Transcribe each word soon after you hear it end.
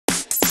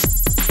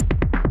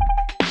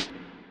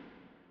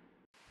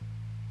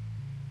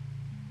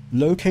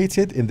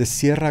Located in the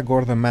Sierra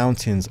Gorda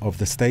mountains of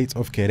the state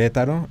of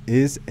Querétaro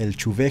is El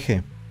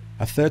Chuveje,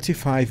 a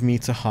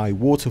 35-meter high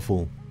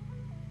waterfall.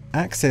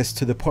 Access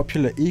to the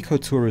popular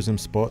ecotourism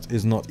spot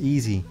is not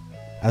easy,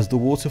 as the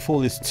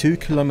waterfall is 2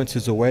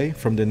 kilometers away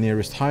from the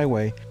nearest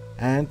highway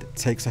and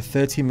takes a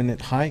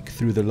 30-minute hike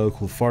through the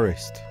local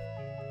forest.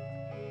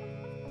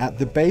 At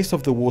the base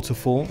of the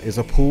waterfall is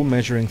a pool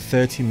measuring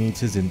 30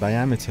 meters in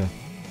diameter.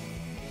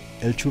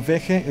 El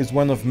Chuveje is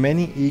one of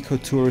many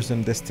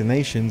ecotourism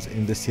destinations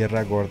in the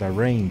Sierra Gorda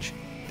range,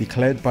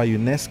 declared by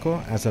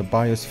UNESCO as a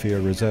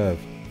biosphere reserve.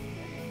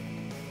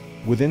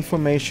 With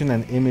information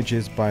and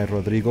images by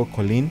Rodrigo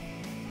Colin,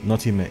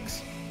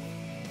 Notimex.